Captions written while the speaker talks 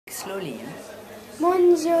slowly.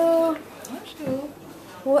 Bonjour. Bonjour.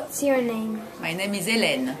 What's your name? My name is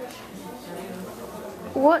Helene.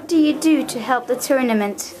 What do you do to help the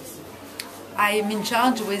tournament? I am in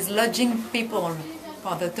charge with lodging people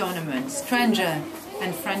for the tournament, stranger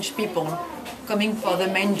and French people coming for the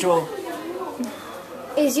main draw.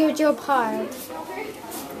 Is your job hard?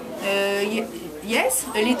 Yes,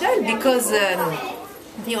 a little, because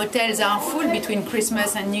the hotels are full between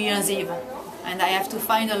Christmas and New Year's Eve, and I have to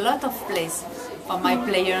find a lot of place for my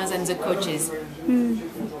players and the coaches.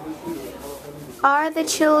 Are the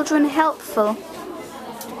children helpful?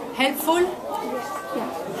 Helpful?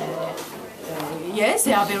 Yes,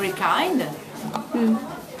 they are very kind.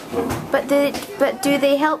 But do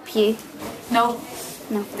they help you? No,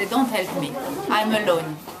 No. they don't help me. I'm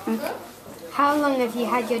alone. How long have you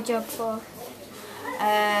had your job for?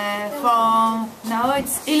 For now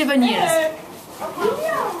it's 11 years.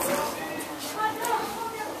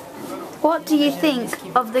 What do you think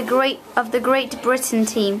of the Great Britain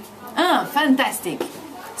team? Fantastic.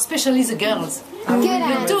 Especially the girls. Good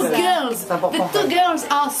The two girls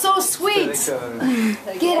are so sweet.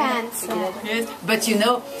 Good answer. Yes, but you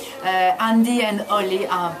know, Andy and Ollie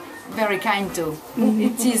are very kind too.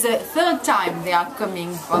 It is the third time they are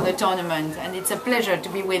coming for the tournament, and it's a pleasure to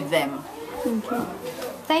be with them.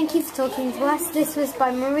 Thank you for talking to us. This was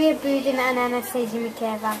by Maria Budin and Anastasia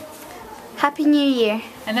Mikheeva. Happy New Year!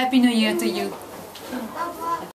 And Happy New Year to you.